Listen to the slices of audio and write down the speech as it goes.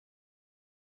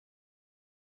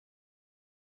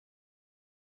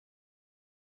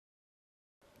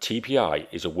TPI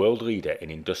is a world leader in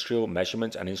industrial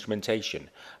measurement and instrumentation,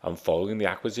 and following the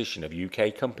acquisition of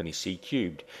UK company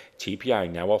C-Cubed,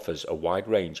 TPI now offers a wide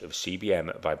range of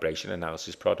CBM vibration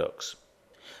analysis products.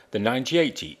 The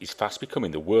 9080 is fast becoming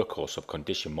the workhorse of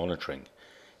condition monitoring.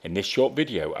 In this short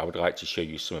video, I would like to show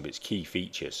you some of its key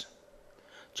features.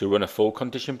 To run a full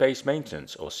condition-based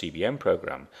maintenance or CBM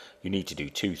program, you need to do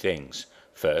two things.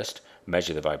 First,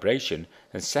 measure the vibration,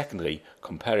 and secondly,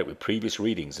 compare it with previous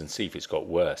readings and see if it's got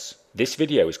worse. This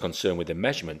video is concerned with the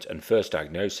measurement and first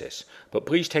diagnosis, but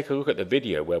please take a look at the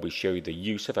video where we show you the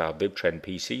use of our VibTrend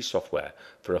PC software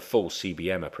for a full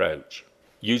CBM approach.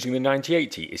 Using the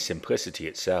 9080 is simplicity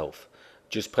itself.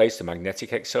 Just place the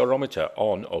magnetic accelerometer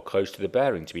on or close to the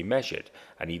bearing to be measured,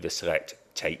 and either select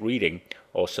Take Reading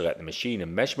or select the machine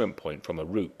and measurement point from a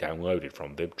route downloaded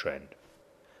from VibTrend.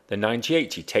 The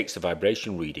 9080 takes the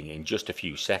vibration reading in just a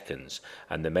few seconds,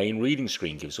 and the main reading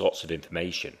screen gives lots of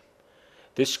information.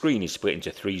 This screen is split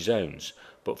into three zones,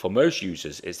 but for most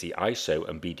users it's the ISO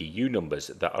and BDU numbers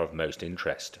that are of most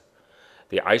interest.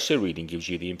 The ISO reading gives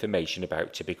you the information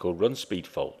about typical run speed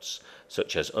faults,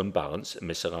 such as unbalance,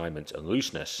 misalignment and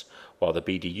looseness, while the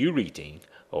BDU reading,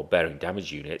 or bearing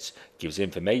damage units, gives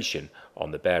information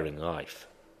on the bearing life.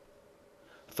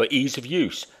 For ease of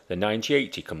use, the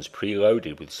 9080 comes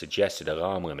preloaded with suggested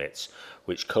alarm limits,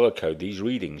 which color code these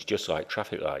readings just like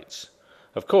traffic lights.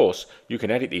 Of course, you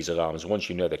can edit these alarms once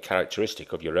you know the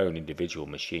characteristic of your own individual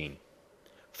machine.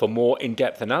 For more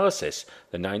in-depth analysis,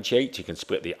 the 9080 can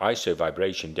split the ISO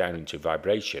vibration down into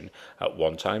vibration at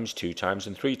 1 times, 2 times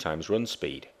and 3 times run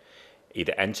speed.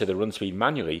 Either enter the run speed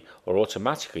manually or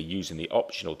automatically using the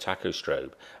optional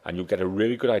tachostrobe, and you'll get a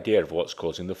really good idea of what's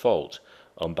causing the fault: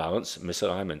 unbalance,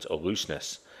 misalignment or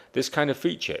looseness. This kind of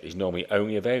feature is normally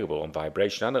only available on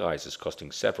vibration analyzers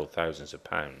costing several thousands of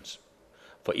pounds.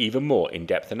 For even more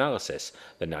in-depth analysis,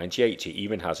 the 9080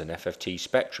 even has an FFT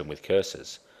spectrum with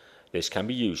cursors. This can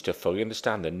be used to fully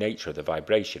understand the nature of the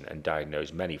vibration and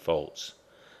diagnose many faults.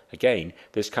 Again,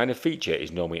 this kind of feature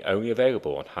is normally only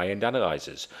available on high-end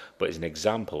analyzers, but is an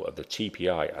example of the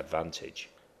TPI advantage.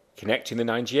 Connecting the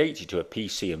 9080 to a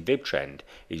PC and VibTrend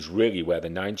is really where the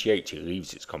 9080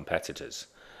 leaves its competitors.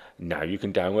 Now you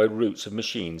can download routes of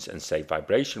machines and save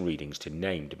vibration readings to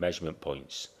named measurement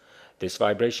points. This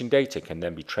vibration data can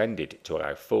then be trended to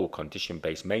allow full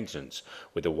condition-based maintenance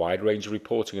with a wide range of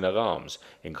reporting and alarms,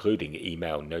 including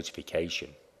email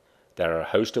notification. There are a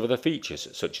host of other features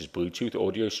such as Bluetooth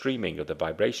audio streaming of the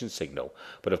vibration signal,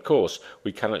 but of course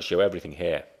we cannot show everything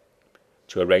here.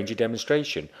 To arrange a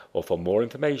demonstration or for more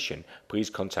information, please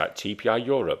contact TPI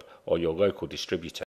Europe or your local distributor.